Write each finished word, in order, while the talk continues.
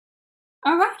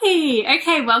Alrighty.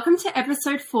 Okay, welcome to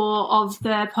episode 4 of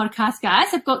the podcast, guys.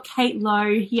 I've got Kate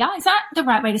Lowe here. Is that the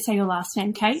right way to say your last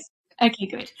name, Kate? Okay,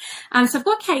 good. So I've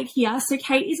got Kate here. So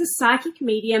Kate is a psychic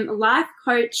medium, a life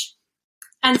coach,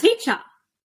 and teacher,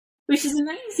 which is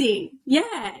amazing.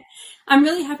 Yeah. I'm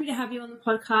really happy to have you on the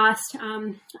podcast.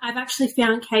 I've actually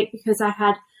found Kate because I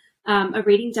had a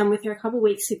reading done with her a couple of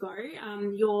weeks ago.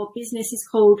 Your business is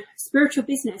called Spiritual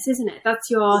Business, isn't it?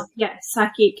 That's your,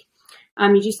 psychic.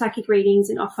 You do psychic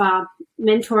readings and offer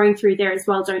mentoring through there as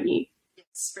well, don't you? Yes,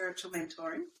 spiritual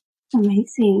mentoring.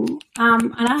 Amazing.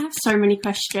 And I have so many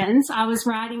questions. I was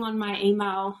writing on my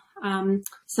email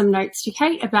some notes to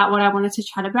Kate about what I wanted to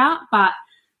chat about, but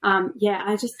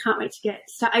I just can't wait to get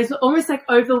started. It was almost like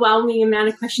overwhelming amount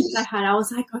of questions I had. I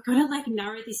was like, I've got to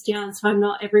narrow this down so I'm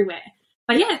not everywhere.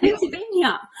 But yeah, thanks for being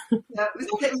here. Yeah,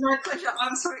 it was my pleasure.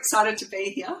 I'm so excited to be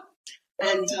here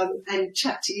and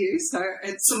chat to you. So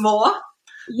it's some more.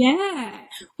 Yeah.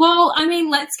 Well,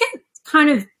 let's get kind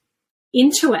of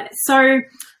into it. So,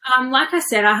 like I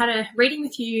said, I had a reading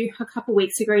with you a couple of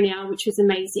weeks ago now, which was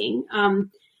amazing.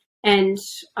 And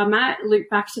I might loop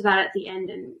back to that at the end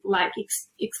and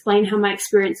explain how my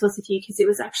experience was with you, because it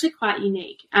was actually quite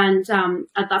unique. And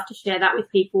I'd love to share that with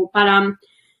people. But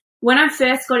when I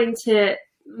first got into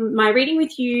my reading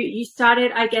with you, you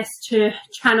started, I guess, to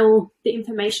channel the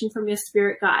information from your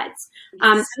spirit guides.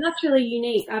 And that's really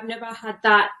unique. I've never had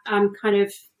that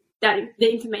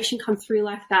the information come through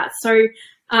like that. So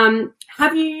how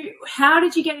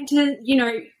did you get into,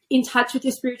 in touch with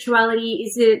your spirituality?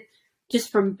 Is it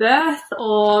just from birth,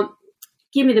 or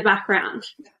give me the background?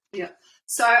 Yeah.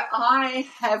 So I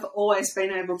have always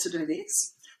been able to do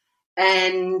this.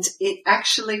 And it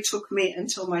actually took me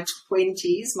until my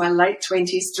 20s, my late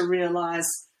 20s, to realise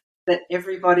that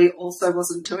everybody also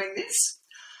wasn't doing this.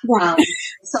 Wow.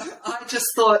 So I just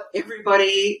thought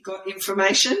everybody got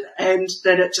information and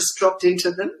that it just dropped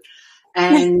into them,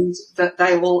 and that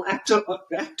they all acted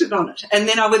on it. And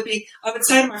then I would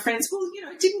say to my friends, well,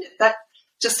 didn't that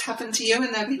just happen to you?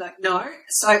 And they'd be like, no.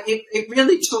 So it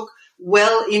really took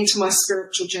well into my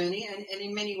spiritual journey, and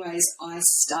in many ways I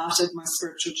started my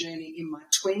spiritual journey in my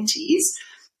 20s,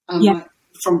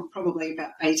 from probably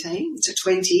about 18 to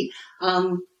 20.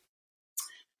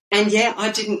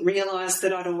 I didn't realise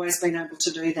that I'd always been able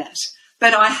to do that.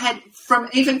 But I had, from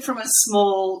a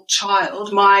small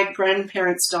child, my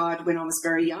grandparents died when I was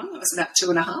very young. I was about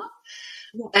 2.5.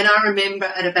 Yeah. And I remember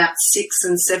at about 6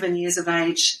 and 7 years of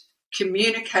age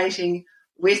communicating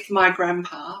with my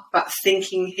grandpa, but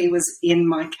thinking he was in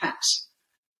my cat.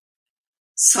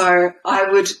 So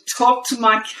I would talk to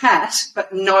my cat,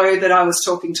 but know that I was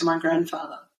talking to my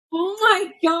grandfather. Oh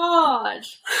my God!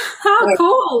 How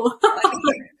cool!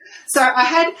 So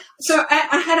I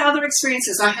had other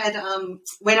experiences. I had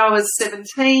when I was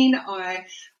 17, I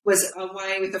was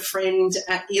away with a friend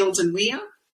at Eildon Weir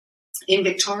in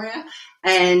Victoria,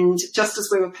 and just as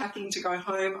we were packing to go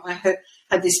home, I had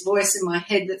this voice in my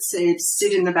head that said,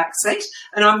 sit in the back seat.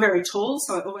 And I'm very tall,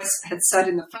 so I always had sat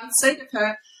in the front seat of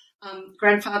her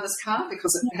grandfather's car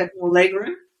because it had more leg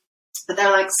room. But they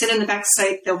were like, sit in the back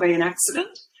seat, there'll be an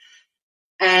accident.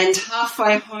 And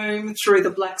halfway home through the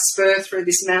Black Spur, through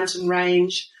this mountain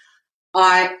range,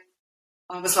 I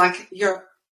was like,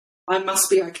 I must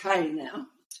be okay now.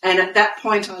 And at that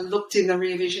point, I looked in the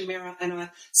rear vision mirror and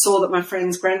I saw that my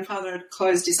friend's grandfather had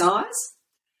closed his eyes.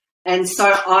 And so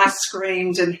I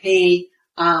screamed, and he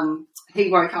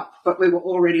woke up, but we were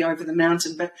already over the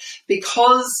mountain. But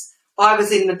because I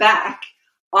was in the back,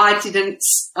 I didn't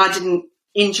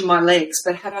injure my legs.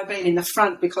 But had I been in the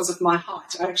front, because of my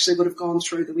height, I actually would have gone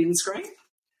through the windscreen.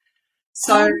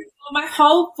 So my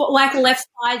whole left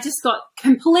side just got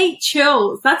complete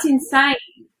chills. That's insane.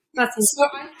 So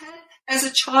as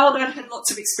a child, I'd had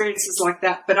lots of experiences like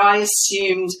that, but I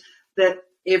assumed that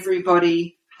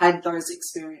everybody had those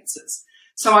experiences.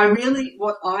 So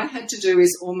what I had to do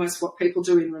is almost what people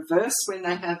do in reverse when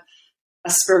they have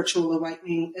a spiritual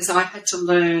awakening, is I had to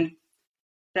learn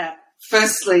that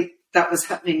firstly that was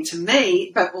happening to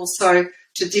me, but also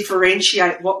to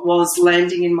differentiate what was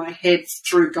landing in my head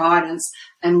through guidance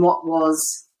and what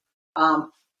was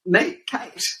me,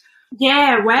 Kate.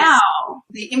 Yeah, wow.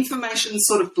 The information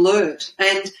sort of blurred.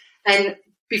 And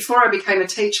before I became a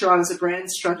teacher, I was a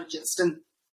brand strategist, and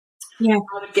I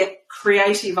would get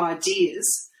creative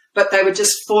ideas, but they would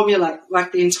just formulate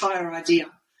like the entire idea.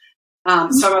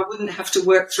 So I wouldn't have to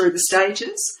work through the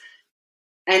stages.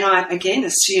 And I, again,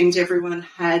 assumed everyone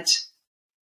had,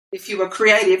 if you were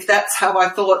creative, that's how I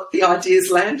thought the ideas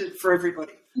landed for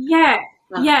everybody. Yeah,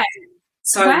 yeah.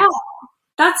 So wow.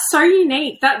 That's so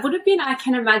unique. That would have been, I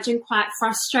can imagine, quite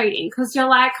frustrating because you're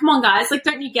like, come on, guys, like,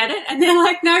 don't you get it? And they're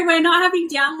like, no, we're not having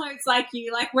downloads like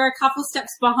you. Like, we're a couple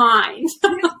steps behind.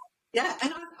 Yeah,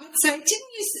 and I'd say, didn't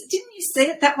you see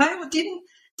it that way, or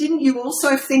didn't you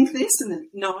also think this? And then,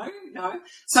 no.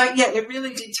 So, yeah, it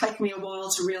really did take me a while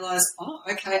to realise, oh,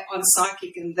 okay, I'm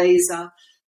psychic, and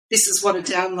this is what a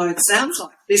download sounds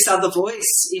like. This other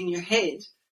voice in your head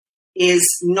is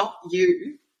not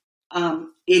you.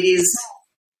 It is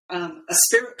a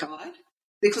spirit guide,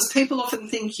 because people often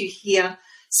think you hear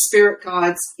spirit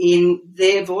guides in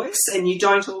their voice, and you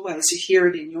don't always. You hear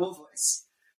it in your voice.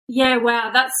 Yeah,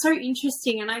 wow, that's so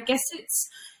interesting. And I guess it's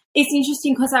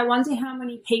interesting because I wonder how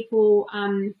many people,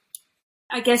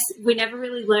 I guess we never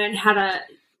really learn how to,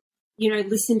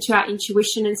 listen to our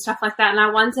intuition and stuff like that. And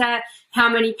I wonder how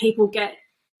many people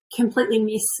completely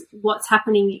miss what's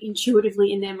happening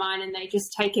intuitively in their mind, and they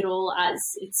just take it all as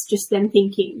it's just them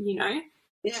thinking,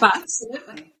 Yeah, but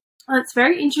absolutely. It's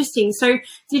very interesting. So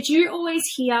did you always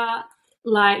hear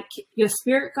like your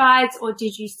spirit guides, or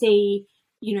did you see,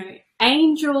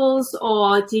 angels,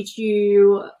 or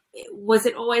was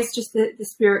it always just the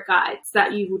spirit guides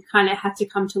that you would kind of have to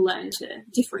come to learn to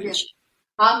differentiate?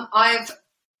 Yeah.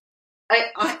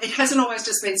 It hasn't always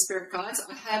just been spirit guides.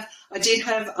 I did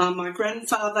have my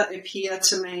grandfather appear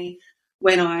to me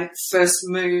when I first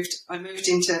moved. I moved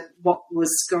into what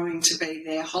was going to be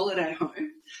their holiday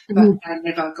home, but I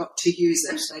never got to use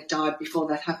it. They died before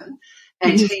that happened.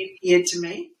 And he appeared to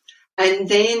me. And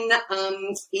then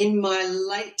in my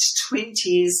late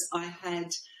 20s, I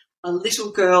had a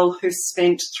little girl who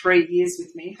spent 3 years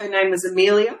with me. Her name was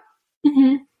Amelia.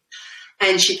 Mm-hmm.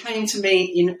 And she came to me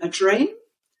in a dream.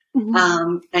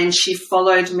 Mm-hmm. And she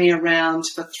followed me around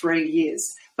for 3 years.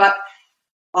 But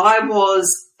I was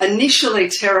initially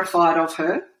terrified of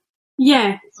her.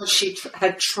 Yeah. Because she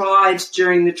had tried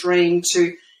during the dream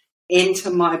to enter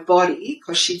my body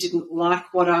because she didn't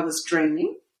like what I was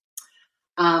dreaming.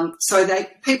 So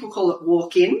people call it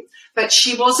walk-in, but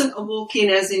she wasn't a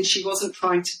walk-in as in she wasn't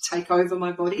trying to take over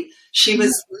my body. She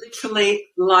was literally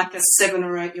like a 7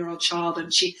 or 8 year old child,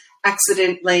 and she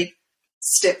accidentally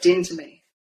stepped into me.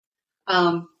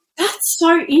 That's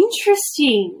so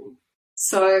interesting.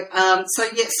 So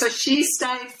she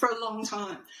stayed for a long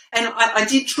time, and I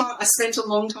did try. I spent a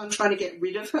long time trying to get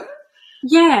rid of her.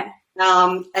 Yeah.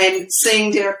 And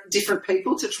seeing different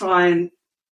people to try and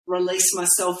release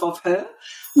myself of her,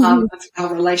 of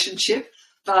our relationship.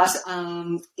 But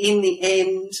in the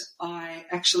end, I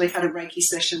actually had a Reiki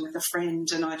session with a friend,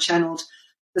 and I channeled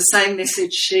the same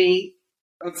message a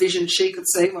vision she could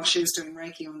see while she was doing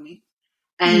Reiki on me.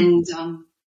 And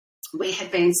we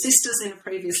had been sisters in a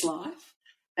previous life,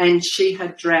 and she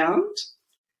had drowned,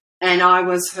 and I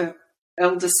was her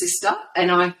elder sister,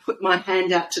 and I put my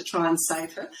hand out to try and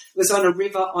save her. It was on a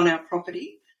river on our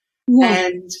property. Yeah.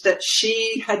 And that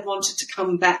she had wanted to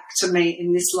come back to me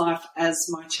in this life as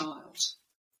my child.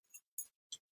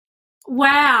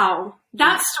 Wow.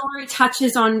 That story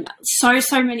touches on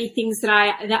so many things that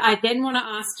I then want to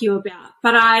ask you about.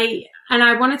 But I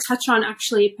want to touch on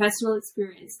actually a personal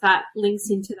experience that links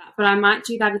into that. But I might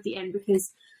do that at the end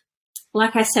because,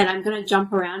 like I said, I'm going to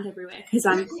jump around everywhere because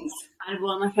I'm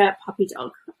like a puppy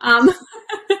dog.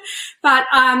 But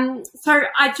so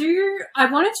I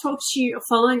want to talk to you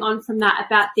following on from that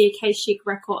about the Akashic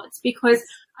records, because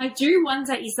I do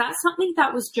wonder, is that something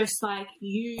that was just like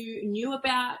you knew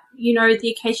about,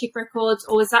 the Akashic records,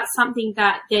 or was that something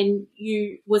that then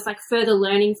was like further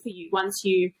learning for you once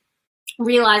you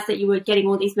realized that you were getting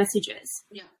all these messages?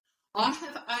 Yeah. I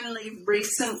have only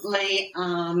recently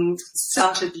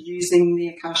started using the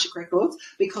Akashic records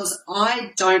because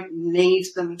I don't need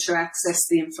them to access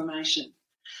the information.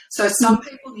 So some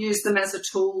people use them as a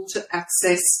tool to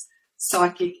access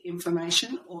psychic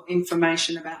information or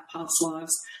information about past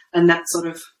lives and that sort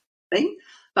of thing.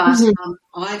 But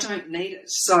I don't need it.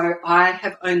 So I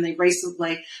have only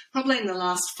recently, probably in the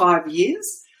last 5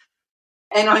 years,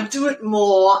 and I do it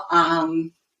more,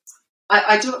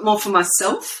 I do it more for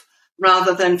myself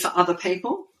rather than for other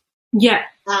people. Yeah.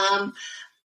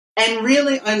 And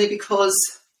really only because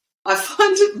I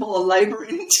find it more labour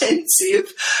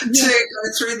intensive to go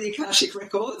through the Akashic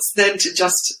records than to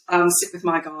just sit with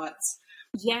my guides.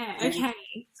 Yeah, okay.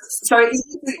 So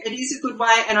it is a good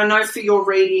way, and I know for your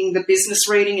reading, the business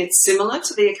reading, it's similar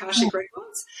to the Akashic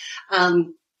records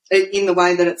in the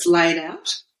way that it's laid out.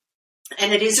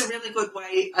 And it is a really good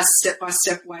way, a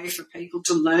step-by-step way for people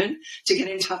to learn, to get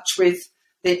in touch with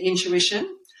their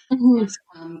intuition. But,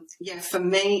 for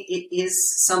me, it is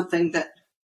something that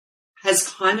has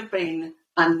kind of been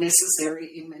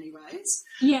unnecessary in many ways.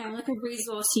 Yeah, like a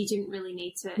resource you didn't really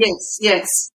need to.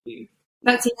 Yes.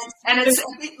 That's it. And it's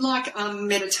a bit like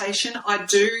meditation. I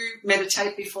do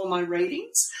meditate before my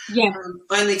readings,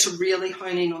 only to really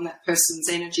hone in on that person's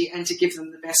energy and to give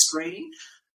them the best reading.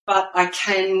 But I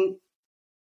can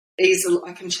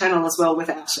channel as well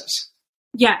without it.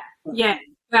 Yeah.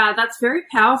 Wow, that's very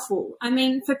powerful. I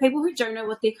mean, for people who don't know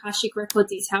what the Akashic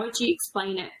Records is, how would you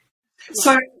explain it?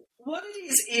 So what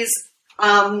it is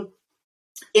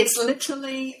it's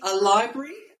literally a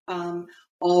library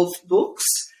of books,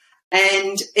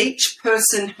 and each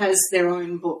person has their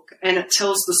own book, and it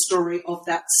tells the story of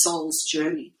that soul's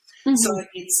journey. Mm-hmm. So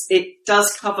it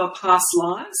does cover past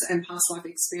lives and past life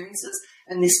experiences,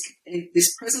 and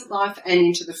this present life and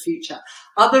into the future.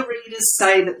 Other readers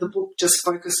say that the book just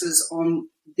focuses on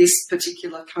this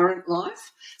particular current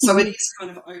life, so it is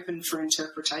kind of open for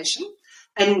interpretation,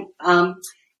 and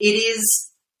it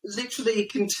is literally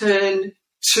can turn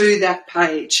to that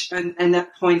page and that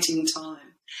point in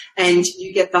time, and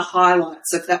you get the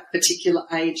highlights of that particular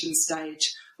age and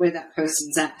stage where that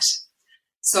person's at.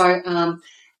 So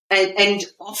and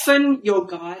often you're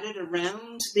guided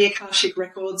around the Akashic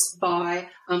Records by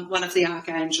one of the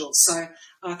archangels, so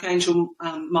Archangel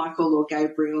Michael or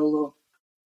Gabriel or...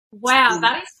 Wow,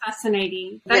 that is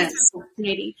fascinating. That's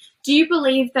fascinating. Do you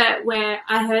believe that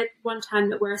I heard one time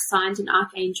that we're assigned an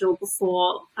archangel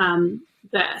before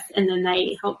birth, and then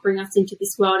they help bring us into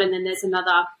this world, and then there's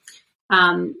another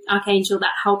archangel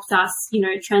that helps us,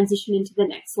 transition into the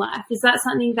next life. Is that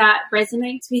something that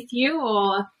resonates with you,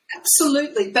 or?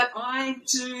 Absolutely, but I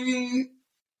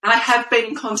have been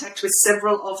in contact with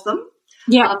several of them.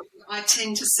 Yeah. I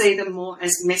tend to see them more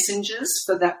as messengers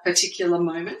for that particular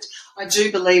moment. I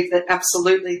do believe that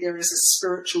absolutely there is a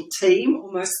spiritual team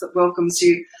almost that welcomes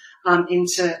you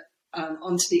onto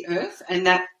the earth, and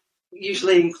that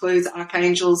usually includes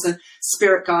archangels and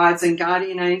spirit guides and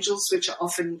guardian angels, which are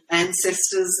often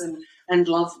ancestors and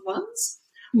loved ones.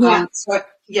 Yeah.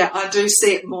 I do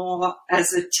see it more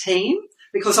as a team,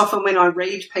 because often when I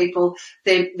read people,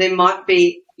 there might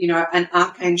be, an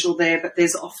archangel there, but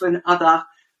there's often other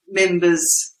members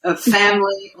of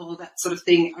family or that sort of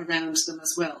thing around them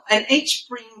as well. And each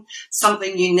bring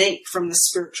something unique from the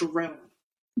spiritual realm.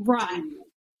 Right.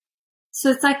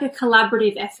 So it's like a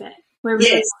collaborative effort where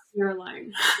really you're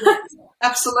alone. Yes,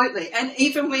 absolutely. And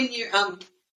even when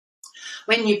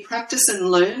you practice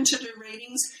and learn to do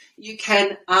readings, you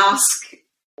can ask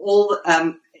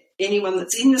anyone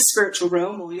that's in the spiritual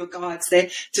realm or your guides there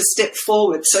to step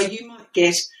forward. So you might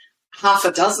get half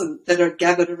a dozen that are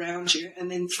gathered around you,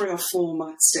 and then 3 or 4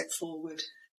 might step forward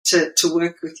to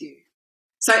work with you.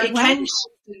 So it can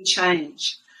shift and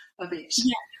change a bit.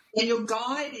 Yeah. And your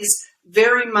guide is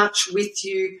very much with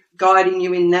you, guiding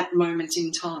you in that moment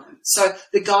in time. So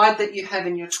the guide that you have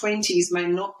in your 20s may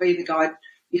not be the guide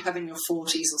you have in your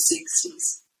 40s or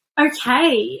 60s.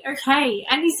 Okay.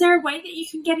 And is there a way that you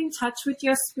can get in touch with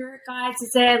your spirit guides?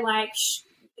 Is there like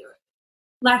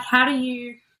how do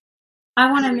you... I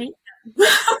want to meet them.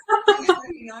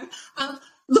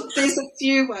 Look, there's a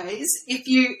few ways. If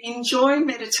you enjoy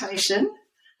meditation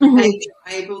and you're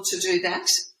able to do that,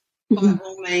 by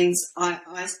all means,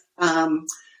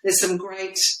 there's some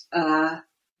great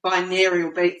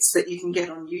binaural beats that you can get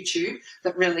on YouTube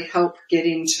that really help get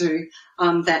into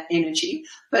that energy.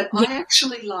 But I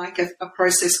actually like a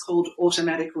process called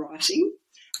automatic writing,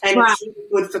 and it's really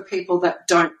good for people that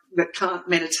can't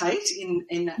meditate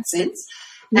in that sense.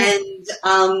 Yeah.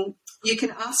 And you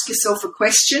can ask yourself a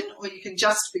question, or you can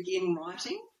just begin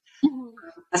writing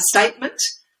a statement,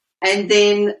 and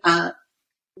then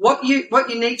what you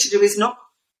need to do is not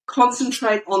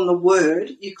concentrate on the word.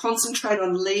 You concentrate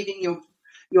on leaving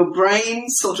your brain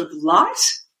sort of light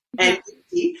and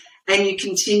empty, and you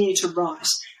continue to write.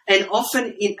 And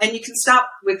often, and you can start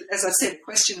with, as I said, a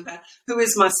question about who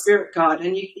is my spirit guide,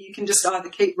 and you can just either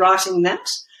keep writing that,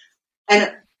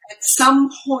 and at some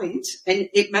point, and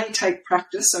it may take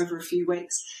practice over a few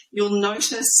weeks, you'll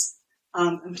notice,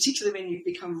 and particularly when you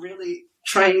become really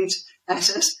trained at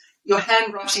it, your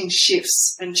handwriting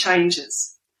shifts and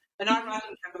changes. And I write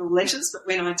in capital letters, but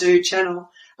when I do channel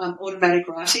automatic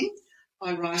writing,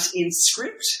 I write in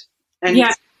script, and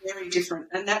it's very different.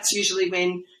 And that's usually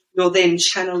when you're then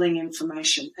channeling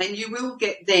information. And you will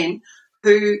get then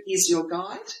who is your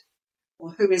guide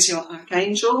or who is your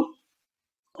archangel.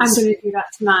 I'm going to do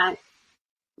that tonight.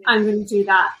 I'm going to do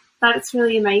that. That's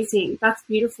really amazing. That's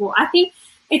beautiful. I think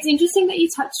it's interesting that you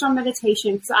touched on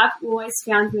meditation, because I've always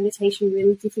found meditation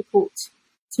really difficult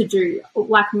to do.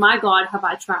 Like, my God, have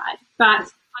I tried. But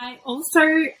I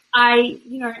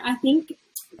think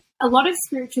a lot of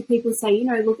spiritual people say,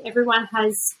 look,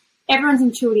 everyone's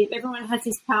intuitive. Everyone has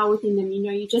this power within them.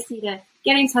 You just need to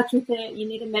get in touch with it. You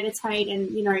need to meditate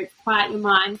and, you know, quiet your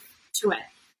mind to it.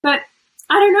 But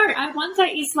I don't know. I wonder,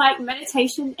 is like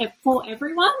meditation for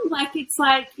everyone? Like, it's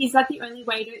like, is that the only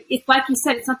way to, it's like you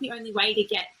said, it's not the only way to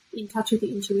get in touch with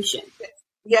your intuition.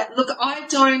 Yeah, look, I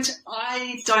don't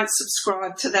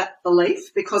subscribe to that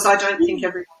belief because I don't think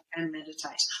everyone can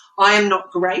meditate. I am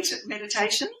not great at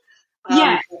meditation.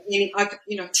 Yeah.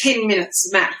 10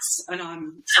 minutes max, and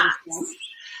I'm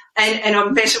and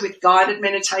I'm better with guided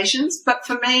meditations. But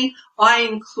for me, I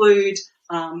include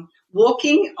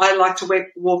walking. I like to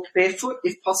walk barefoot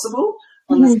if possible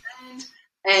on the sand,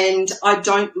 and I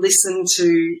don't listen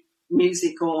to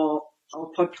music or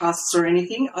podcasts or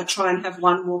anything. I try and have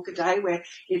one walk a day where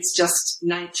it's just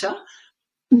nature.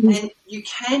 And you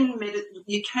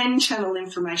can channel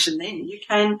information then. You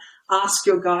can ask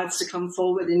your guides to come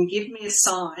forward and give me a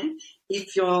sign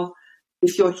if you're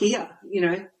here, you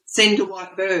know, send a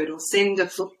white bird or send a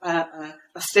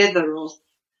feather or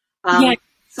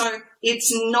so it's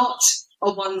not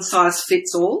a one size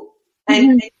fits all,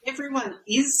 and everyone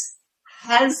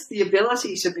has the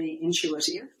ability to be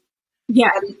intuitive.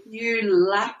 Yeah. But if you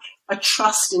lack a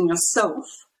trust in yourself,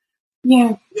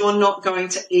 you're not going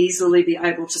to easily be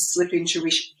able to slip into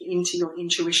your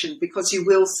intuition because you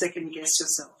will second guess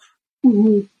yourself.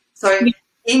 So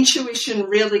intuition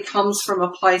really comes from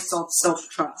a place of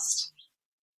self-trust.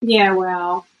 Yeah,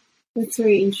 wow. That's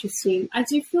very interesting. I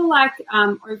do feel like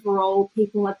overall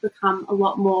people have become a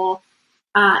lot more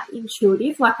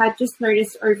intuitive. Like, I just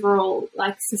noticed overall,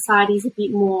 like, society's a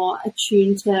bit more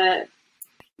attuned to,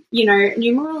 you know,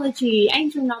 numerology,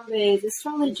 angel numbers,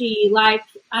 astrology. Like,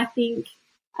 I think,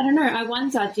 I don't know, I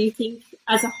wonder, do you think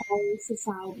as a whole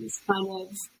society's kind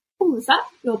of, was that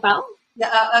your bell?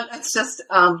 Yeah, it's just,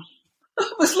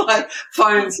 it was my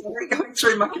phone, sorry, going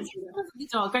through my computer.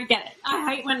 Oh, go get it. I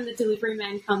hate when the delivery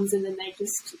man comes and then they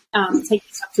just take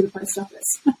you up to the post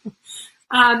office.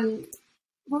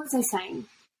 What was I saying?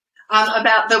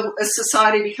 About the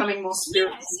society becoming more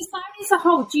spiritual. Yeah, society as a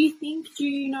whole. Do you think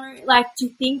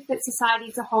that society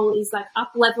as a whole is like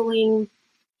up leveling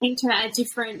into a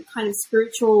different kind of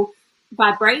spiritual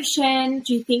vibration?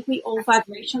 Do you think we all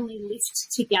vibrationally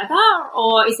lift together,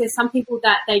 or is there some people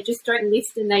that they just don't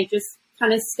lift and they just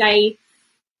kind of stay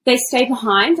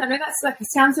behind? I know that's like, it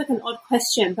sounds like an odd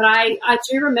question, but I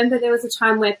do remember there was a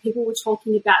time where people were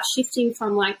talking about shifting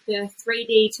from like the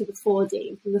 3D to the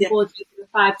 4D, from the 4D to the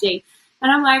 5D.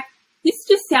 And I'm like, this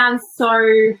just sounds so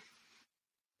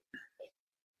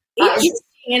interesting,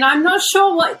 and I'm not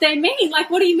sure what they mean. Like,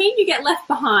 what do you mean you get left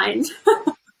behind?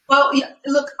 Well, yeah,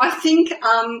 look, I think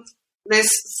there's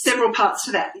several parts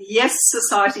to that. Yes,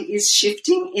 society is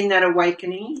shifting in that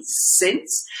awakening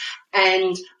sense,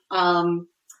 and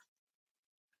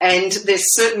there's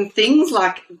certain things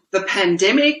like the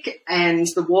pandemic and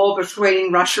the war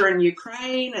between Russia and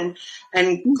Ukraine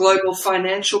and global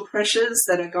financial pressures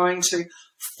that are going to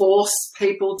force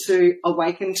people to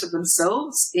awaken to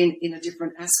themselves in a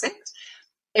different aspect.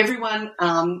 Everyone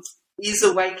is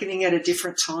awakening at a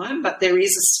different time, but there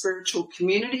is a spiritual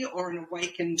community or an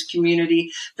awakened community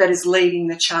that is leading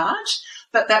the charge.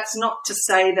 But that's not to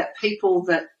say that people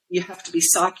that you have to be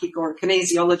psychic or a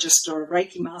kinesiologist or a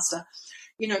Reiki master.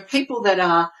 You know, people that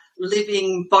are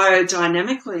living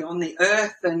biodynamically on the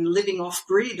earth and living off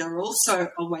grid are also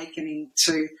awakening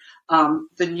to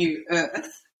the new earth.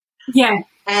 Yeah.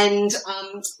 And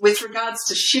with regards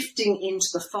to shifting into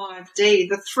the 5D,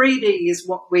 the 3D is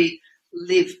what we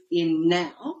live in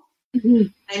now.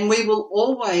 And we will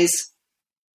always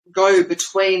go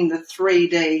between the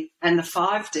 3D and the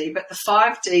 5D, but the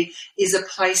 5D is a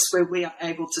place where we are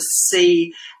able to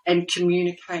see and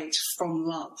communicate from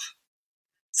love.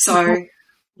 So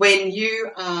when you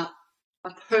are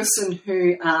a person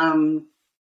who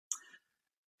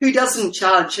doesn't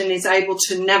judge and is able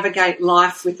to navigate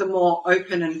life with a more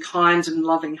open and kind and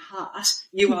loving heart,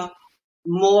 you are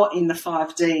more in the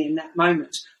 5D in that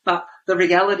moment. But the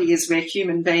reality is we're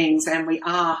human beings and we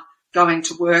are going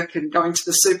to work and going to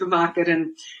the supermarket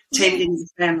and tending to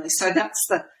family. So that's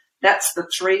the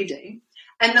 3D.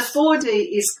 And the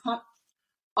 4D is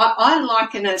I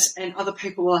liken it, and other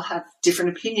people will have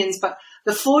different opinions, but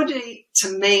the 4D to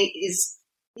me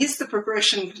is the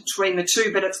progression between the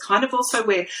two, but it's kind of also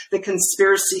where the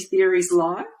conspiracy theories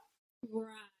lie, Right.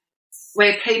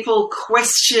 where people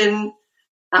question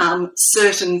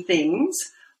certain things,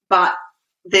 but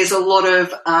there's a lot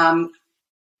of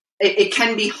it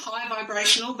can be high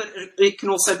vibrational, but it can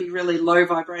also be really low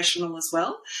vibrational as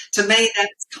well. To me,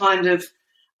 that's kind of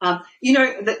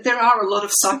there are a lot of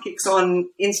psychics on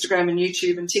Instagram and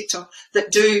YouTube and TikTok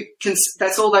that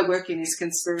that's all they work in is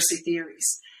conspiracy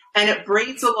theories. And it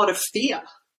breeds a lot of fear.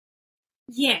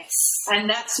 Yes. And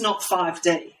that's not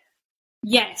 5D.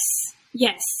 Yes.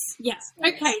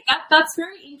 Okay, that's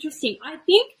very interesting. I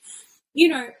think,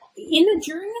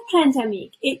 during the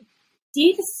pandemic, it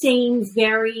did seem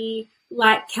very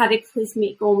like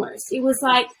cataclysmic almost. It was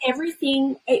like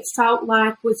everything, it felt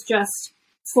like, was just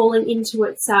falling into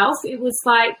itself. It was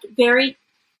like very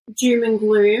doom and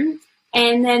gloom.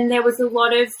 And then there was a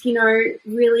lot of,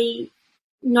 really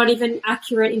not even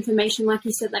accurate information, like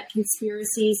you said, like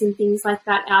conspiracies and things like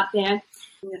that out there.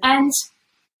 Yeah. And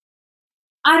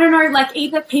I don't know, like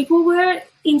either people were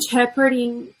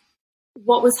interpreting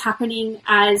what was happening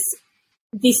as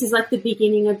this is like the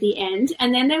beginning of the end.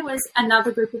 And then there was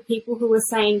another group of people who were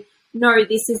saying, no,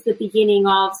 this is the beginning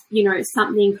of,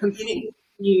 something completely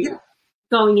new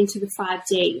going into the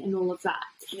 5D and all of that.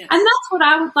 Yes. And that's what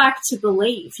I would like to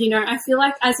believe. I feel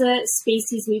like as a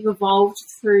species, we've evolved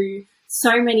through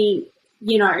so many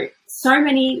things.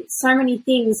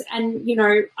 And,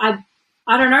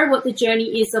 I don't know what the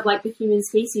journey is of like the human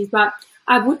species, but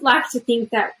I would like to think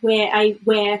that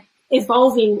we're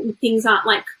evolving, things aren't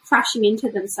like crashing into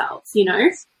themselves,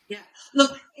 Yeah.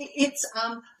 Look, it's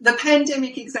the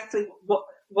pandemic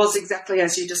was exactly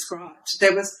as you described.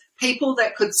 There was people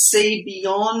that could see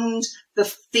beyond the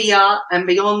fear and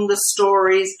beyond the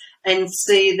stories and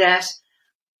see that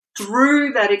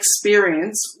through that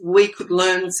experience we could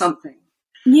learn something.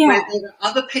 Yeah. Where there were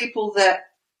other people that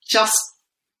just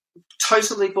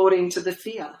totally bought into the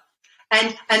fear.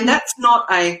 And that's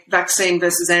not a vaccine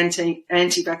versus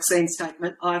anti-vaccine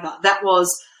statement either. That was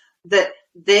that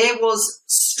there was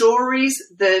stories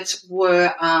that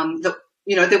were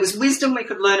there was wisdom we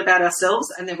could learn about ourselves,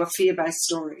 and there were fear-based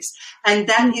stories. And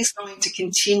that is going to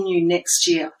continue next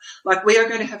year. Like, we are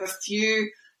going to have a few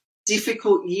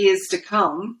difficult years to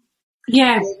come.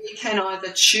 Yeah. Where we can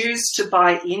either choose to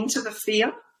buy into the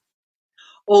fear,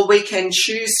 or we can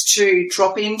choose to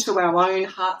drop into our own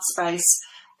heart space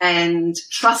and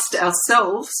trust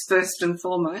ourselves first and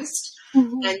foremost,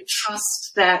 and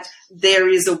trust that there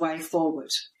is a way forward.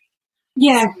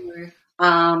 Yeah.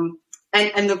 So,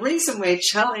 and the reason we're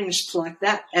challenged like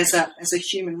that as a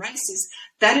human race is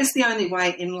that is the only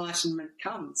way enlightenment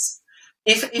comes.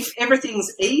 If everything's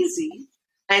easy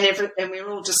and we're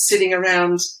all just sitting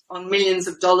around on millions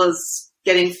of dollars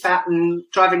getting fat and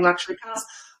driving luxury cars,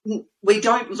 we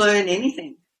don't learn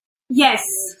anything. Yes.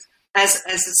 As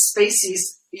a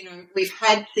species, we've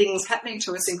had things happening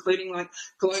to us, including like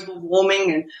global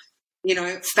warming and,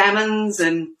 famines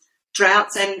and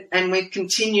droughts, and we've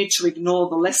continued to ignore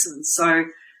the lessons. So,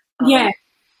 yeah,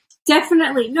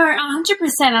 definitely. No,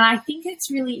 100%. And I think it's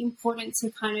really important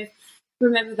to kind of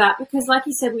remember that, because like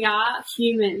you said, we are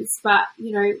humans, but,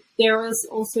 there is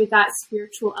also that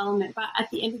spiritual element. But at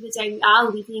the end of the day, we are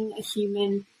living a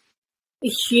human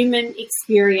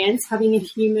experience, having a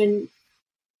human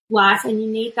life, and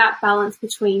you need that balance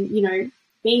between,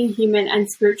 being human and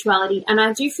spirituality. And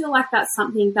I do feel like that's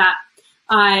something that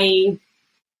I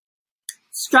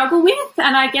struggle with,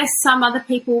 and I guess some other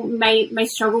people may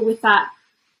struggle with that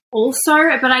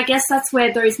also, but I guess that's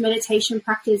where those meditation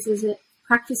practices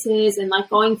and like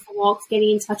going for walks,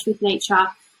 getting in touch with nature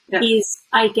is,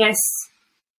 I guess,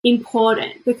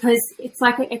 important, because it's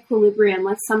like an equilibrium.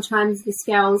 Like sometimes the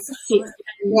scales shift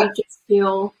and you just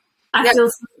feel, I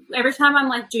feel every time I'm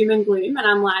like doom and gloom, and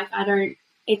I'm like, I'm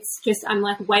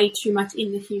like way too much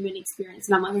in the human experience,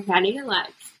 and I'm like, okay, I need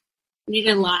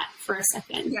to light for a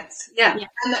second. Yes, yeah.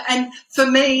 And for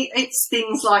me, it's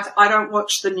things like I don't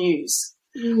watch the news.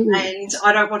 And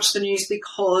I don't watch the news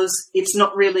because it's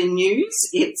not really news,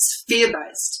 it's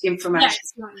fear-based information. Yeah,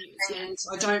 it's not news, and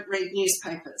I don't read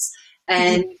newspapers.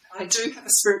 And I do have a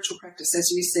spiritual practice,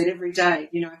 as you said, every day.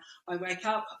 I wake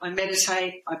up, I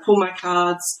meditate, I pull my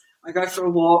cards, I go for a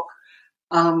walk,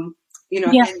 and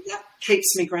that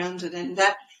keeps me grounded. And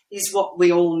that is what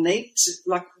we all need.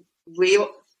 We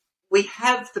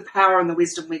have the power and the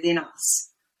wisdom within us.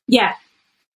 Yeah.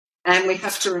 And we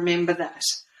have to remember that.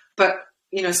 But,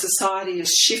 society has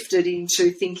shifted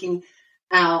into thinking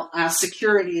our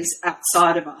security is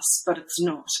outside of us, but it's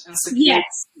not. Our security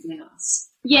is within us.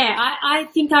 Yeah, I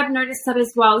think I've noticed that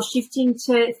as well, shifting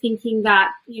to thinking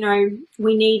that,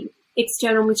 we need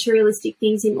external materialistic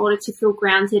things in order to feel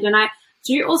grounded. And I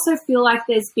do also feel like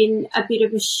there's been a bit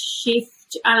of a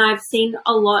shift, and I've seen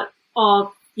a lot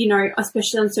of,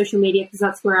 especially on social media, because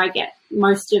that's where I get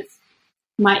most of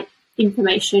my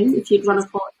information, if you'd want to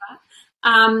call it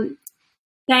that.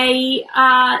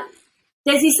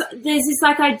 There's this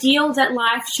like ideal that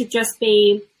life should just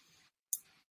be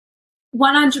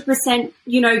 100%,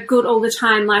 good all the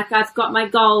time. Like, I've got my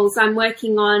goals, I'm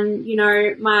working on,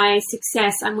 my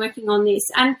success, I'm working on this.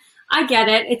 And I get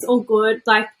it. It's all good.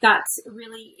 Like, that's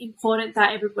really important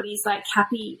that everybody's like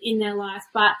happy in their life.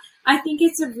 But I think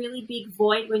it's a really big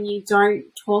void when you don't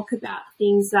talk about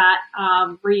things that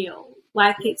are real.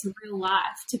 Like, it's real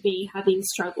life to be having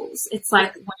struggles. It's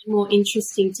like way more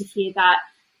interesting to hear that,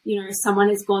 you know, someone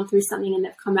has gone through something and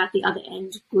they've come out the other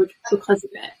end good because of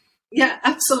it. Yeah,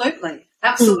 absolutely.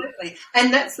 Absolutely.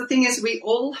 And that's the thing, is we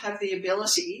all have the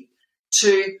ability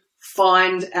to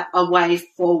find a way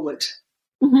forward.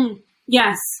 Mm-hmm.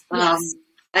 Yes. Yes.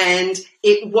 And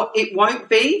it won't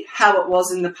be how it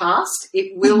was in the past.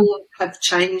 It will have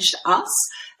changed us,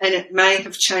 and it may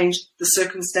have changed the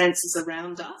circumstances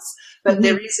around us, but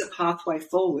there is a pathway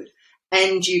forward,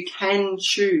 and you can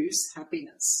choose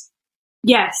happiness.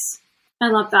 Yes. I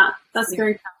love that. That's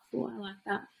very powerful. I like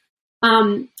that.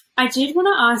 I did want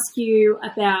to ask you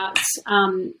about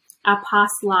our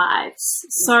past lives.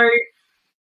 So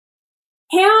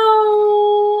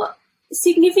how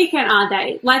significant are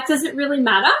they? Like, does it really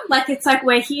matter? Like, it's like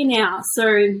we're here now,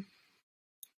 so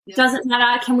does it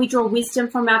matter? Can we draw wisdom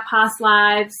from our past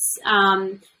lives?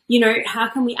 You know, how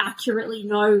can we accurately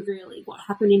know really what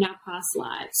happened in our past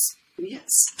lives? Yes.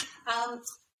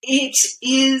 It's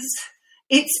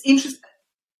interesting.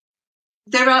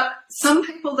 There are some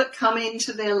people that come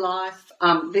into their life,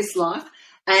 this life,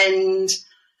 and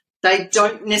they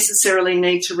don't necessarily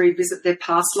need to revisit their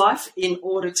past life in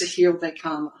order to heal their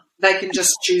karma. They can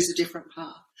just choose a different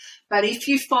path. But if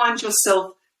you find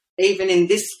yourself, even in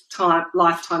this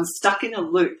lifetime, stuck in a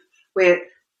loop where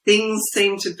things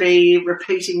seem to be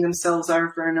repeating themselves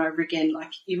over and over again,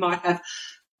 like you might have,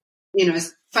 you know,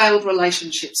 failed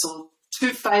relationships or 2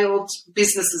 failed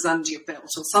businesses under your belt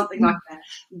or something like that,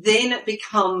 then it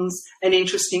becomes an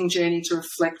interesting journey to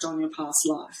reflect on your past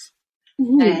life.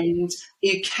 And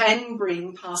you can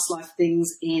bring past life things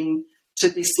in to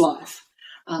this life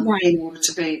in order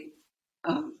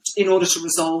to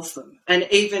resolve them. And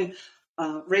even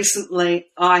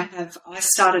recently, I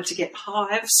started to get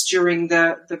hives during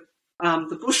the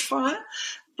bushfires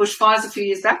a few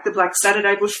years back, the Black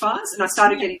Saturday bushfires, and I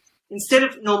started getting, instead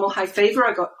of normal hay fever,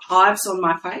 I got hives on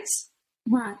my face.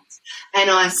 Right. And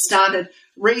I started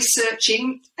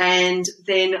researching, and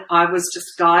then I was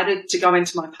just guided to go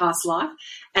into my past life,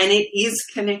 and it is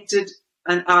connected.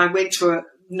 And I went to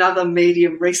another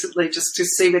medium recently just to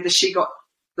see whether she got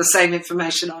the same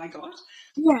information I got.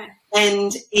 Yeah.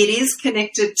 And it is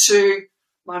connected to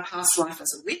my past life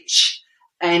as a witch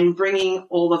and bringing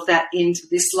all of that into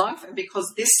this life. And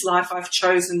because this life I've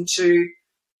chosen to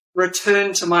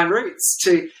return to my roots,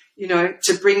 to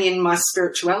bring in my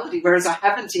spirituality, whereas I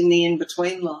haven't in the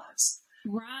in-between lives.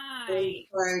 Right.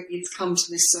 So it's come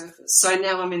to this surface. So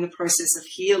now I'm in the process of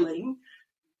healing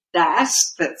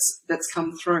that's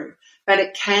come through. But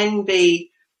it can be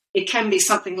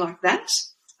something like that.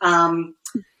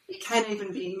 It can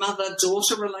even be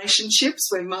mother-daughter relationships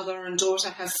where mother and daughter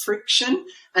have friction,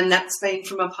 and that's been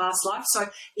from a past life. So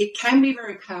it can be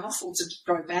very powerful to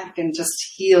go back and just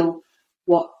heal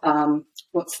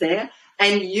what's there.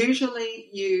 And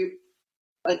usually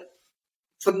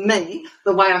for me,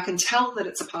 the way I can tell that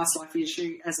it's a past life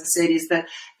issue, as I said, is that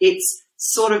it's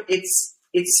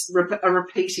a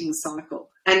repeating cycle,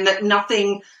 and that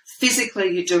nothing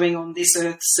physically you're doing on this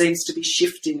earth seems to be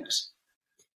shifting it.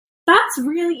 That's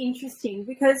really interesting,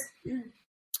 because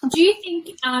do you think,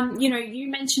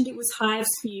 you mentioned it was hives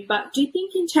for you, but do you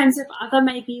think in terms of other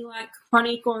maybe like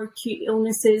chronic or acute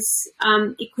illnesses,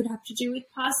 it could have to do with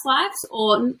past lives,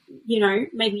 or,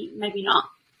 maybe not?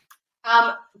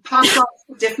 Past lives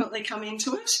will definitely come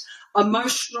into it.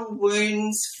 Emotional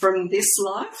wounds from this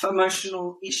life,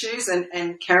 emotional issues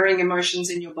and carrying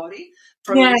emotions in your body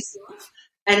from this life.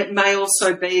 And it may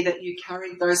also be that you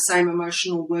carried those same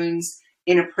emotional wounds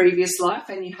in a previous life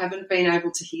and you haven't been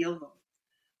able to heal them.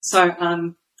 So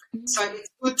it's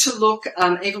good to look,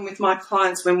 even with my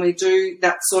clients when we do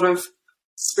that sort of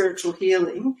spiritual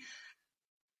healing,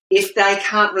 if they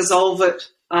can't resolve it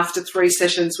after 3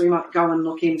 sessions, we might go and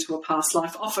look into a past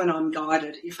life. Often I'm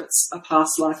guided if it's a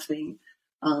past life thing.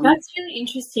 That's really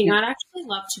interesting. Yeah. I'd actually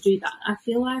love to do that. I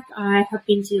feel like I have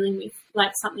been dealing with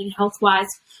like something health-wise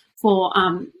for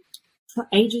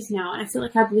ages now, and I feel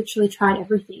like I've literally tried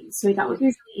everything. So that would be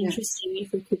really interesting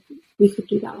if we could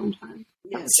do that one time.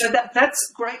 Yeah, so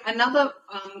that's great. Another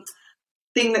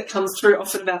thing that comes through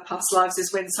often about past lives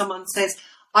is when someone says,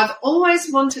 I've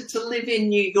always wanted to live in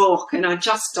New York and I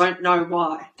just don't know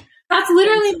why. That's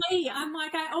literally me. I'm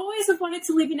like, I always have wanted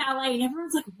to live in LA, and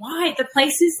everyone's like, why? The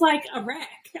place is like a wreck.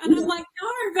 And I'm like, no,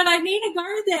 but I need to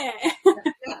go there.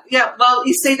 Yeah, well,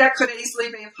 you see, that could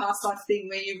easily be a past life thing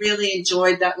where you really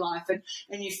enjoyed that life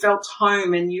and you felt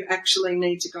home, and you actually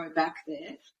need to go back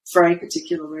there for a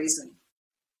particular reason.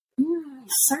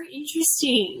 So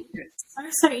interesting. Yes.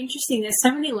 So interesting. There's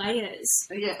so many layers.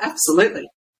 Yeah, absolutely.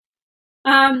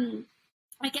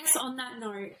 I guess on that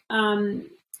note,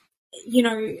 you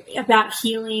know, about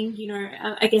healing, you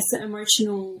know, I guess the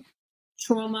emotional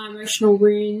trauma, emotional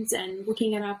wounds, and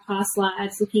looking at our past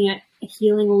lives, looking at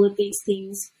healing all of these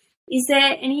things. Is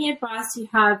there any advice you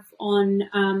have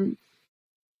on,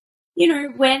 you know,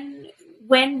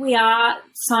 when we are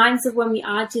signs of when we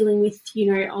are dealing with,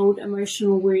 you know, old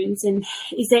emotional wounds, and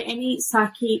is there any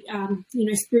psychic, you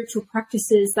know, spiritual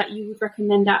practices that you would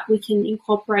recommend that we can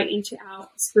incorporate into our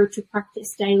spiritual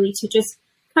practice daily to just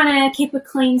kind of keep a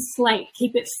clean slate,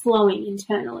 keep it flowing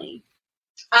internally?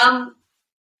 I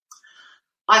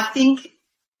think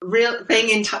being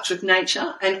in touch with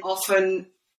nature, and often,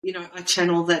 you know, I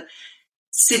channel that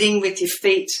sitting with your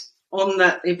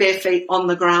bare feet on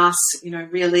the grass, you know,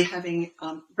 really having,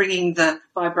 bringing the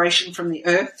vibration from the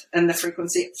earth and the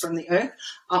frequency from the earth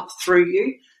up through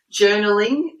you.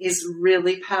 Journaling is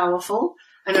really powerful.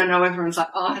 And I know everyone's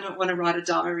like, oh, I don't want to write a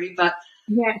diary, but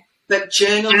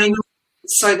journaling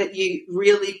so that you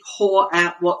really pour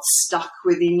out what's stuck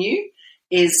within you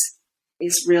is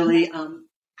really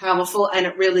powerful, and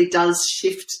it really does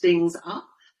shift things up.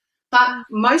 But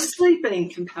mostly being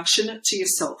compassionate to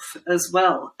yourself as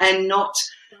well, and not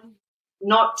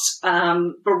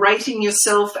berating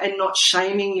yourself and not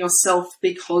shaming yourself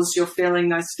because you're feeling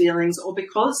those feelings, or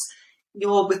because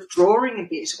you're withdrawing a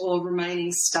bit or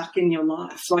remaining stuck in your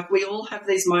life. Like, we all have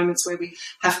these moments where we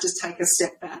have to take a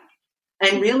step back,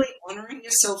 and really honouring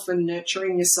yourself and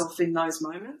nurturing yourself in those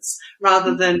moments,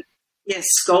 rather than,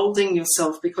 scolding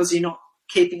yourself because you're not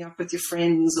keeping up with your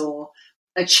friends or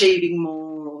achieving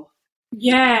more.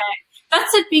 Yeah,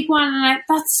 that's a big one. And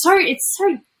it's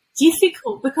so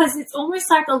difficult, because it's almost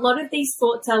like a lot of these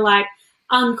thoughts are like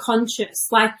unconscious.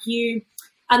 Like,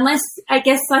 unless, I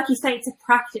guess, like you say, it's a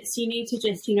practice. You need to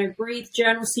just, you know, breathe,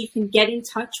 journal, so you can get in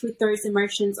touch with those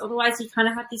emotions. Otherwise, you kind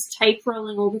of have this tape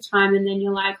rolling all the time, and then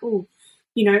you're like, oh,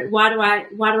 you know, why do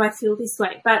I feel this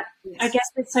way? But I guess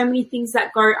there's so many things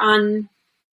that go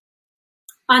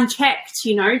unchecked,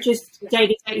 you know, just day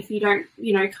to day, if you don't,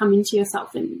 you know, come into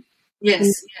yourself and. Yes,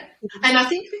 and I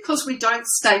think because we don't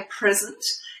stay present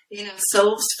in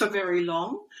ourselves for very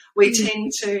long, we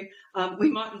tend to, we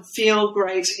mightn't feel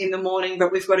great in the morning,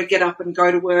 but we've got to get up and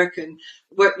go to work and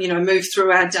work, you know, move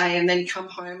through our day, and then come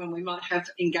home, and we might have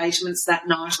engagements that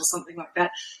night or something like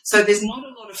that. So there's not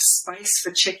a lot of space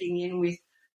for checking in with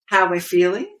how we're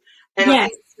feeling, and I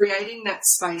think creating that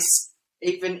space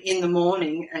even in the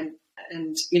morning, and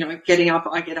you know, getting up.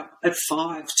 I get up at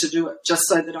 5 to do it, just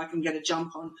so that I can get a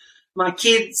jump on my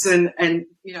kids and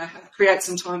you know, create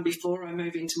some time before I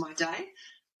move into my day.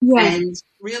 And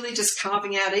really just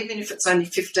carving out, even if it's only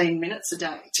 15 minutes a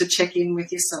day, to check in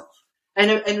with yourself.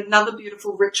 And another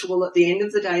beautiful ritual at the end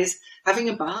of the day is having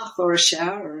a bath or a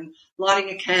shower and lighting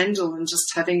a candle, and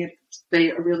just having it be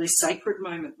a really sacred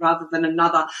moment, rather than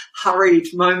another hurried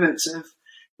moment of,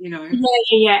 you know.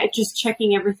 Just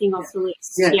checking everything off the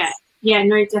list.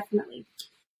 No, definitely.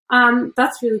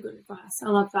 That's really good advice. I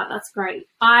love that. That's great.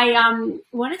 I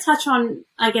want to touch on,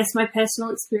 I guess, my personal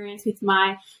experience with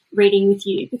my reading with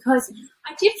you, because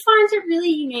I did find it really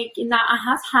unique in that I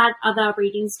have had other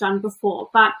readings done before,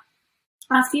 but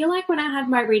I feel like when I had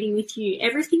my reading with you,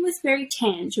 everything was very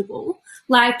tangible.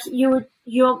 Like, you're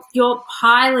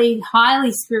highly,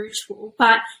 highly spiritual,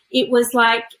 but it was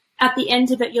like, at the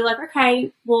end of it, you're like,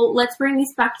 okay, well, let's bring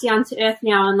this back down to earth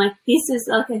now. And like, this is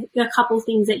like a couple of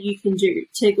things that you can do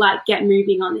to like get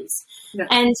moving on this. Yeah.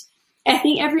 And I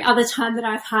think every other time that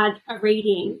I've had a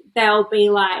reading, they'll be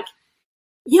like,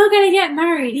 you're going to get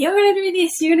married, you're going to do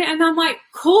this, and I'm like,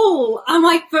 cool. I'm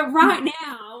like, but right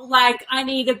now, like, I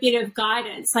need a bit of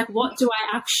guidance. Like, what do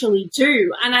I actually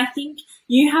do? And I think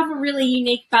you have a really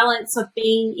unique balance of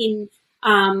being in,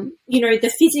 you know,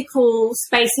 the physical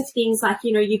space of things. Like,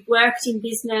 you know, you've worked in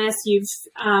business, you've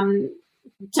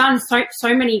done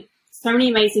so many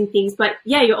amazing things, but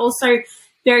yeah, you're also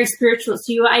very spiritual.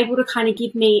 So you were able to kind of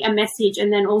give me a message,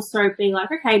 and then also be like,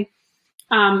 okay,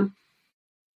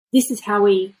 this is how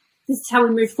we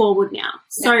move forward now.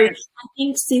 So I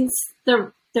think since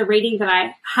the reading that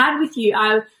I had with you,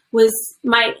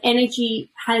 my energy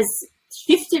has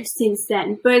shifted since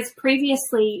then. But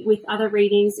previously with other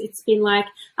readings, it's been like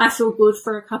I feel good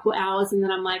for a couple hours and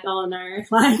then I'm like, oh no,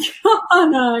 like, oh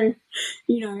no,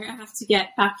 I have to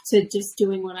get back to just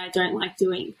doing what I don't like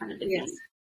doing kind of a Yes.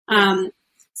 thing.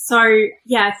 So,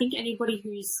 yeah, I think anybody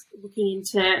who's looking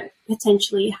into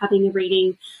potentially having a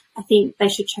reading, I think they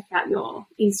should check out your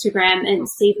Instagram and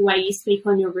see the way you speak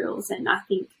on your reels. And I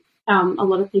think a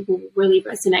lot of people will really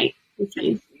resonate with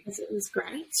you because it was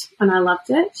great and I loved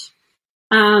it.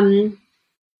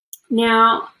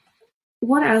 Now,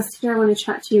 what else did I want to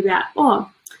chat to you about?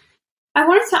 Oh, I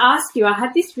wanted to ask you, I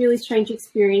had this really strange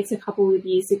experience a couple of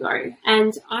years ago,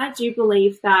 and I do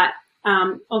believe that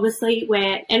obviously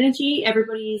we're energy,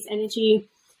 everybody is energy,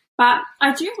 but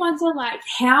I do wonder, like,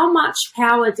 how much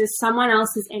power does someone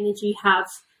else's energy have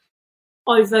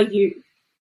over you?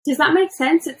 Does that make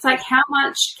sense? It's like, how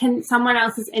much can someone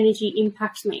else's energy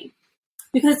impact me?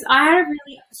 Because I had a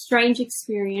really strange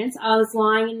experience. I was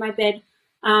lying in my bed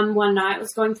one night. I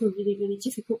was going through a really, really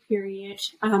difficult period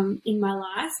in my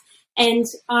life. And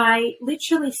I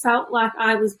literally felt like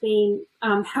I was being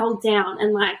held down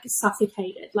and like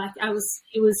suffocated. Like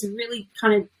it was a really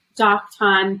kind of dark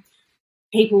time,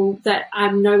 people that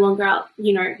I'm no longer,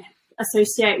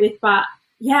 associate with. But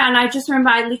yeah, and I just remember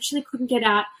I literally couldn't get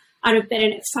out of bed,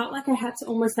 and it felt like I had to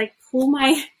almost like pull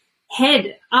my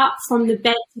head up from the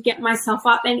bed to get myself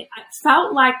up. And it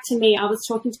felt like, to me, I was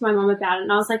talking to my mum about it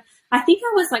and I was like, I think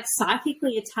I was like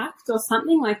psychically attacked or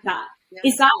something like that. Yeah.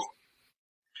 Is that,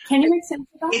 can you make sense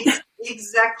of that? It's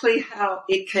exactly how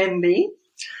it can be.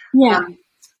 Yeah.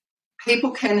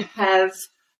 People can have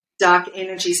dark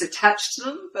energies attached to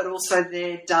them, but also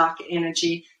their dark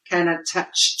energy can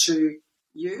attach to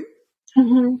you.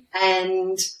 Mm-hmm.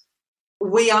 And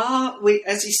we,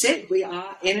 as you said, we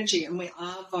are energy and we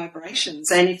are vibrations.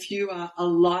 And if you are a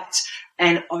light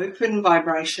and open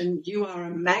vibration, you are a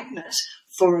magnet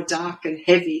for a dark and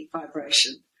heavy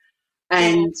vibration.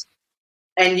 And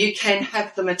you can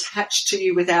have them attached to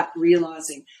you without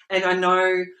realizing. And I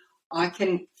know I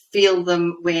can feel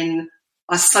them when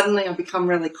I become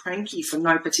really cranky for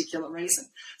no particular reason.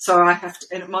 So I have to,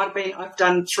 and it might have been I've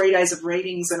done 3 days of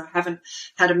readings and I haven't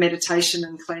had a meditation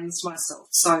and cleansed myself.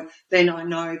 So then I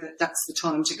know that that's the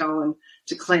time to go and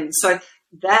to cleanse. So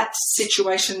that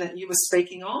situation that you were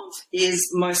speaking of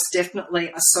is most definitely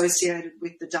associated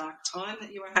with the dark time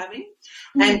that you were having.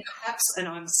 Mm-hmm. And perhaps, and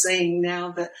I'm seeing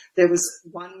now that there was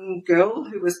one girl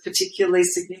who was particularly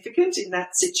significant in that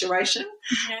situation.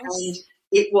 Yes. And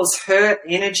it was her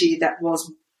energy that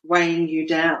was weighing you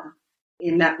down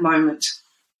in that moment.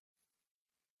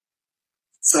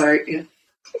 So, yeah.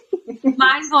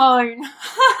 Mind blown.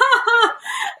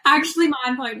 Actually,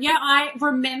 mind blown. Yeah, I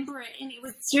remember it, and it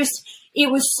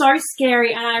was so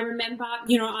scary. And I remember,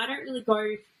 I don't really go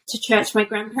to church. My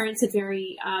grandparents are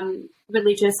very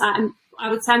religious. I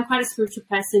would say I'm quite a spiritual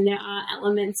person. There are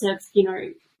elements of,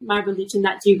 my religion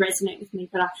that do resonate with me,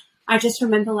 but I just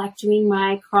remember like doing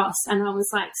my cross and I was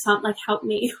like, help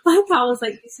me. Like I was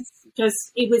like, this is just,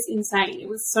 it was insane. It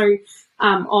was so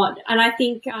odd. And I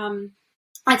think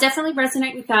I definitely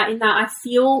resonate with that, in that I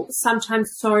feel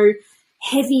sometimes so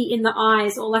heavy in the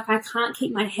eyes, or like I can't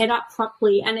keep my head up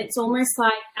properly. And it's almost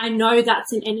like I know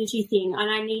that's an energy thing and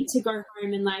I need to go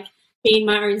home and like be in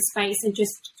my own space and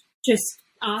just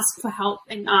ask for help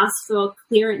and ask for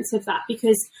clearance of that,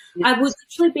 because I would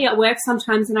literally be at work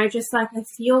sometimes and I just like, I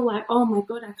feel like, oh my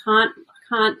God, I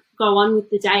can't go on with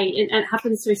the day, and it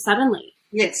happens so suddenly.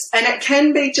 Yes, and it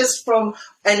can be just from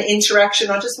an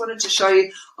interaction. I just wanted to show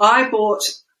you, I bought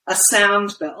a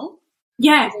sound bell.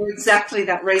 Yeah. For exactly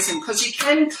that reason, because you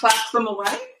can clap them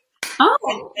away.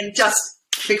 Oh. And just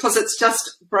because it's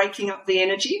just breaking up the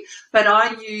energy. But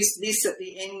I use this at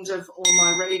the end of all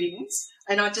my readings,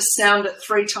 and I just sound it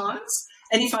 3 times.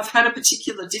 And if I've had a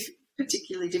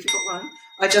particularly difficult one,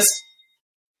 I just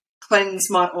cleanse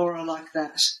my aura like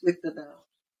that with the bell.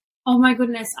 Oh my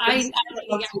goodness!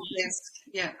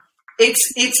 Yeah,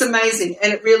 it's amazing,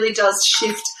 and it really does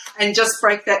shift and just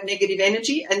break that negative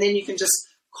energy, and then you can just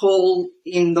call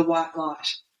in the white light.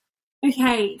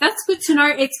 Okay, that's good to know.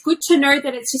 It's good to know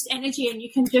that it's just energy, and you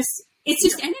can it's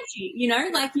just energy,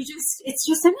 like it's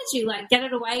just energy, like get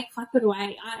it away, clap it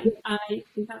away. I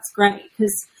think that's great,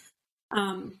 because,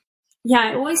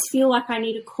 I always feel like I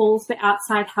need a call for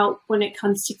outside help when it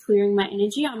comes to clearing my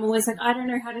energy. I'm always like, I don't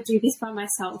know how to do this by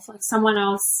myself, like someone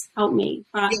else help me.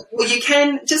 But well, you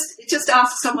can just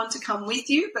ask someone to come with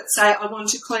you, but say, I want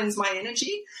to cleanse my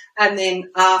energy, and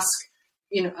then ask,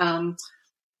 you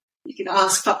can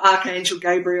ask for Archangel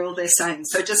Gabriel, they're saying.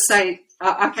 So just say,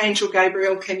 Archangel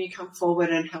Gabriel, can you come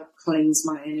forward and help cleanse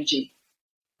my energy?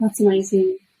 That's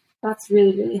amazing. That's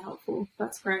really, really helpful.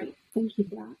 That's great. Thank you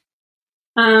for that.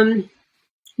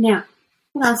 Now,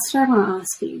 what else do I want to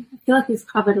ask you? I feel like we've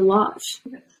covered a lot.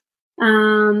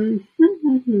 Can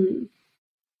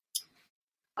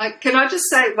I just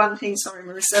say one thing, sorry,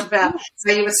 Marissa, about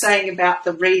what you were saying about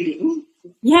the reading?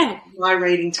 Yeah. My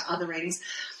reading to other readings.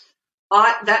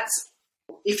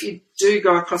 If you do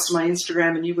go across my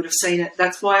Instagram and you would have seen it,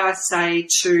 that's why I say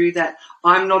too that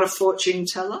I'm not a fortune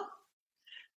teller,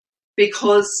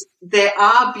 because there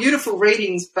are beautiful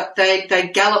readings, but they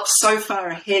gallop so far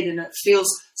ahead and it feels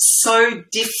so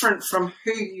different from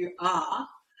who you are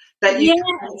that you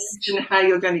can't imagine how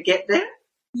you're going to get there.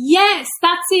 Yes,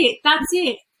 that's it. That's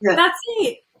it. Yeah. That's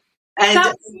it. And,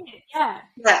 that's it. Yeah.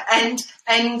 Yeah.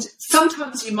 And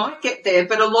sometimes you might get there,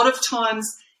 but a lot of times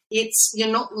you're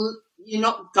not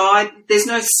guided. There's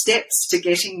no steps to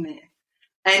getting there.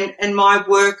 And my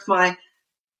work,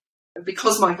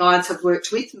 because my guides have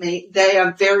worked with me, they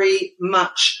are very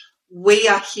much, we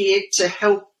are here to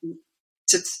help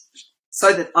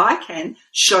so that I can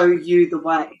show you the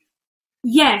way.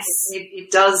 Yes. It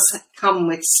does come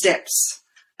with steps.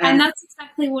 And that's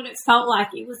exactly what it felt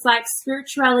like. It was like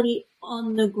spirituality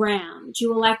on the ground.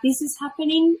 You were like, this is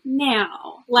happening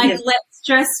now. Like, let's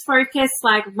just focus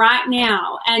like right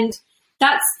now. And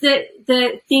that's the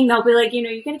thing. They'll be like, you're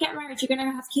going to get married, you're going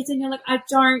to have kids, and you're like, I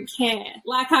don't care.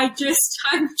 Like, I'm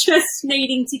just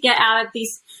needing to get out of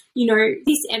this,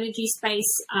 this energy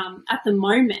space at the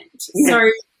moment. Yeah.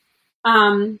 So,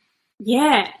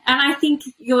 yeah. And I think,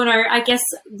 I guess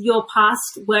your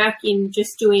past work in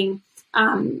just doing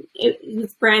it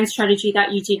was brand strategy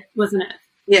that you did, wasn't it?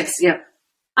 Yes, yeah.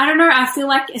 I don't know. I feel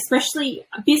like especially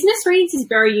business readings is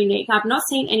very unique. I've not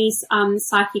seen any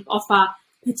psychic offer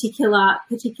particular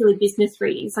business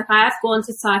readings. Like, I have gone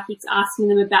to psychics asking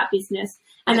them about business,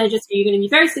 and they just go, you're going to be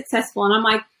very successful. And I'm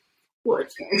like, good.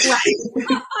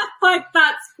 Like,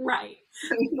 that's great.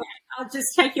 Yeah, I'll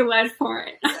just take your word for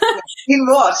it. In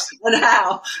what and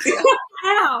how?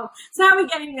 How? So how are we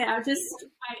getting there? Just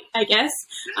wait, I guess.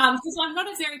 Because I'm not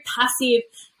a very passive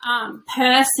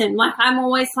person. Like, I'm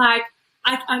always like,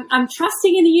 I'm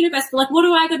trusting in the universe, but like, what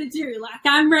do I got to do? Like,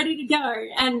 I'm ready to go.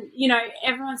 And,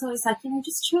 everyone's always like,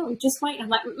 just chill, just wait. I'm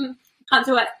like, can't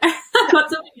do it. I'm not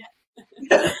doing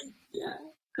it. Yeah,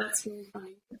 that's really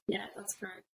funny. Yeah, that's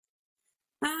great.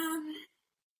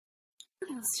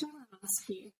 What else do I want to ask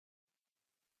you?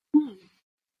 I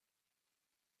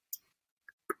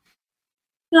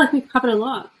feel like we've covered a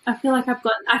lot. I feel like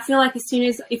as soon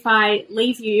as if I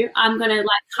leave you, I'm going to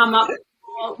like come up with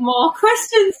more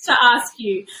questions to ask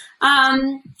you.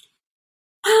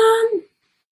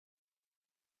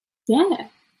 Yeah.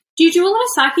 Do you do a lot of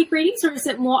psychic readings, or is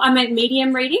it more,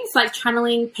 medium readings, like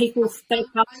channeling people? I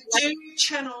do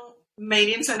channel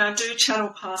mediums and I do channel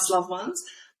past loved ones,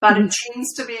 but it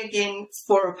tends to be, again,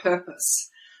 for a purpose.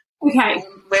 Okay.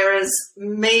 Whereas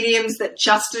mediums that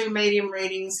just do medium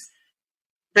readings,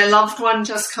 their loved one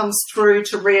just comes through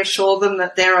to reassure them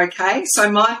that they're okay. So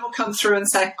mine will come through and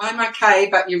say, I'm okay,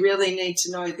 but you really need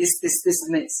to know this, this, this,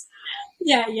 and this.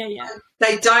 Yeah.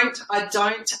 I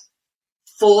don't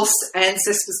force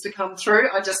ancestors to come through.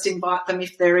 I just invite them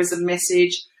if there is a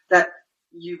message that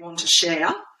you want to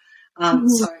share.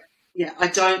 So, yeah, I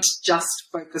don't just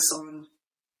focus on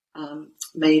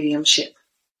mediumship.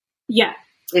 Yeah.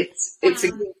 It's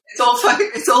all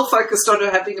focused on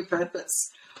having a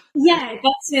purpose. Yeah,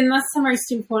 that's the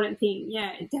most important thing.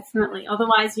 Yeah, definitely.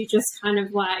 Otherwise, you just kind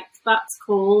of like, that's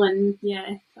cool, and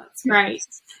yeah, that's great.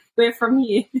 We're from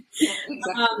here. Yeah,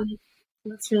 exactly.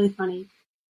 That's really funny.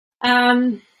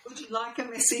 Would you like a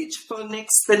message for the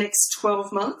next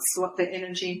 12 months? What the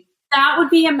energy? That would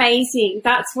be amazing.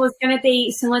 That was going to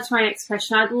be similar to my next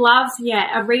question. I'd love,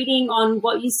 a reading on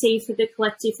what you see for the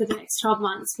collective for the next 12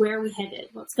 months. Where are we headed?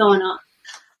 What's going on?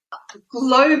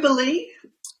 Globally,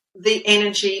 the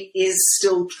energy is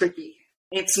still tricky.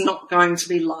 It's not going to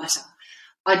be lighter.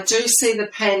 I do see the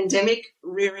pandemic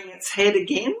rearing its head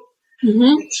again,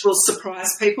 which will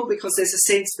surprise people because there's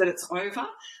a sense that it's over,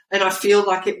 and I feel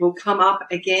like it will come up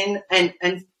again and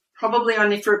probably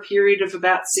only for a period of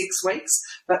about 6 weeks,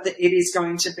 but that it is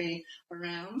going to be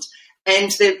around.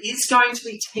 And there is going to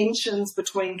be tensions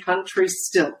between countries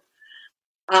still.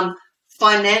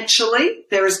 Financially,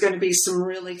 there is going to be some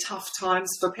really tough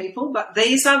times for people, but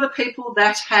these are the people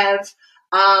that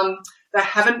they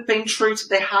haven't been true to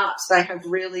their hearts. They have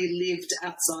really lived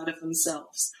outside of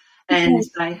themselves, and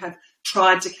they have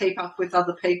tried to keep up with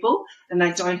other people, and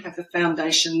they don't have the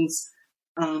foundations,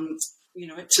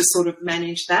 to sort of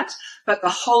manage that. But the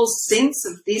whole sense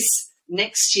of this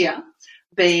next year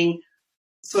being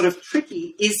sort of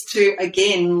tricky is to,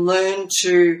 again, learn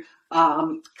to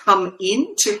come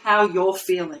in to how you're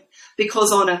feeling,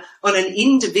 because on an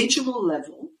individual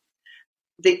level,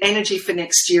 the energy for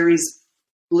next year is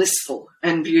blissful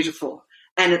and beautiful,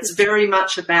 and it's very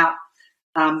much about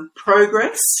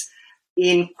progress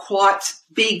in quite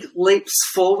big leaps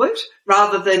forward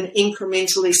rather than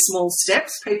incrementally small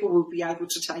steps. People will be able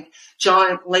to take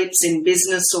giant leaps in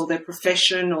business or their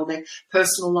profession or their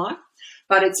personal life,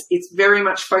 but it's very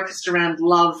much focused around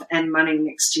love and money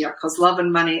next year, because love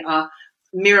and money are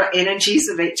mirror energies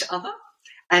of each other,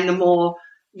 and the more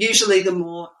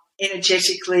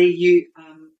energetically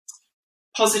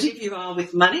positive you are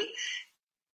with money,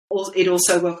 it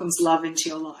also welcomes love into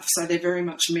your life. So they're very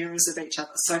much mirrors of each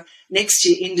other. So next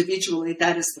year, individually,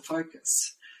 that is the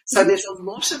focus. So there's a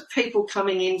lot of people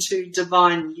coming into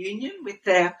divine union with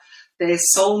their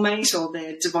soulmate or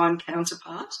their divine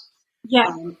counterpart. Yeah.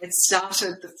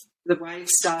 The wave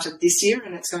started this year,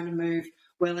 and it's going to move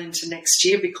well into next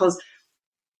year, because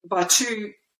by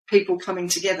two people coming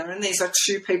together, and these are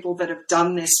two people that have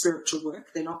done their spiritual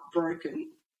work, they're not broken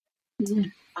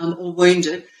or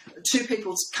wounded, two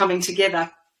people coming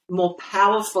together more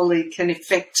powerfully can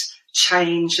affect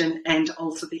change and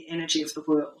alter the energy of the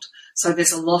world. So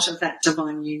there's a lot of that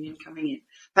divine union coming in.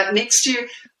 But next year,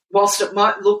 whilst it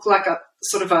might look like a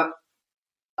sort of a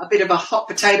bit of a hot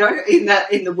potato in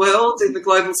the world, in the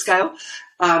global scale,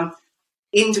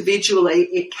 individually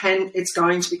it's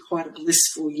going to be quite a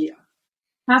blissful year.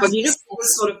 That's beautiful. This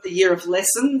was sort of the year of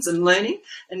lessons and learning,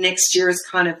 and next year is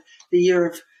kind of the year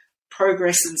of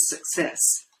progress and success.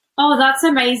 Oh, that's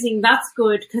amazing. That's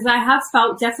good, because I have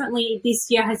felt definitely this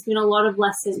year has been a lot of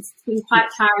lessons. It's been quite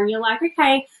tiring. You're like,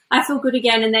 okay, I feel good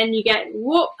again, and then you get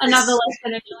another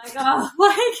lesson, and you're like, oh,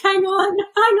 hang on.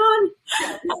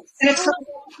 And it's like,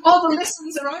 oh, the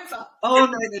lessons are over. Oh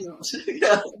no, they're not.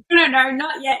 Yeah. No,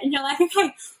 not yet. And you're like,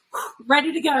 okay,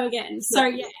 ready to go again. So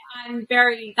yeah, I'm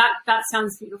very that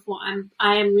sounds beautiful.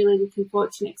 I am really looking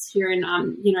forward to next year, and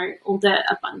all the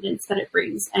abundance that it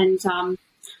brings. And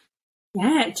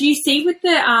do you see with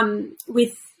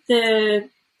the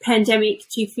pandemic,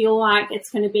 do you feel like it's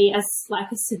going to be a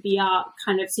severe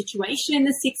kind of situation in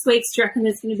the 6 weeks? Do you reckon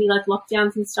there's going to be like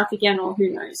lockdowns and stuff again, or who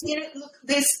knows? Yeah, look,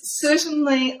 there's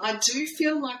certainly, I do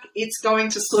feel like it's going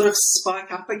to sort of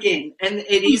spike up again, and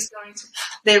there is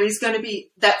going to be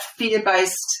that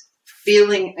fear-based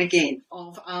feeling again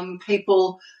of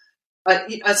people.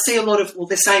 I see a lot of,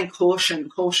 they're saying caution.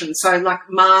 So like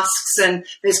masks, and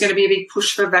there's going to be a big push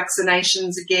for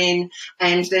vaccinations again,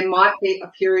 and there might be a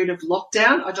period of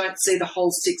lockdown. I don't see the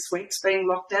whole 6 weeks being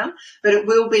locked down, but it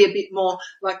will be a bit more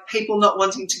like people not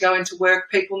wanting to go into work,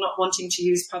 people not wanting to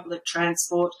use public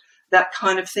transport, that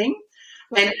kind of thing.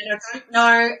 And I don't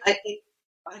know,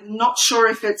 I'm not sure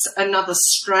if it's another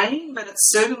strain, but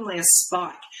it's certainly a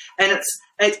spike. And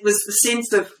it was the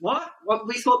sense of what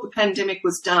we thought the pandemic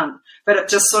was done, but it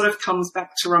just sort of comes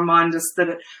back to remind us that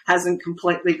it hasn't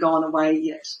completely gone away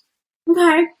yet.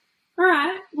 Okay. All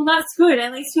right. Well, that's good.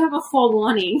 At least you have a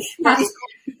forewarning. That's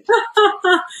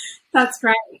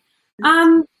great.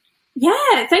 Thank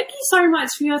you so much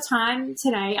for your time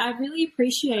today. I really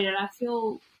appreciate it. I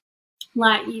feel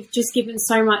like you've just given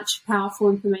so much powerful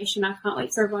information. I can't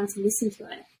wait for everyone to listen to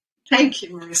it. Thank you,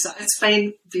 Marissa. It's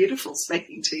been beautiful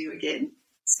speaking to you again.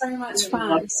 So much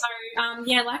fun. So,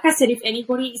 like I said, if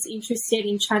anybody is interested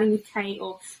in chatting with Kate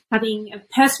or having a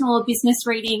personal or business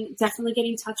reading, definitely get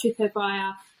in touch with her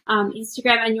via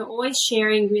Instagram. And you're always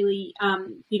sharing really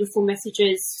beautiful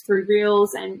messages through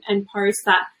reels and posts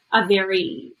that are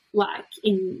very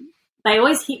they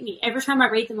always hit me. Every time I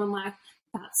read them, I'm like,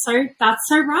 that's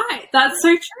so right. That's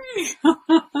so true.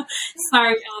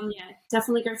 So,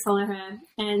 definitely go follow her.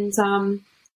 And,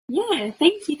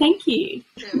 thank you.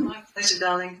 Yeah, my pleasure,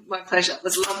 darling. My pleasure. It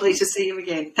was lovely to see you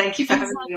again. Thank you for having me on.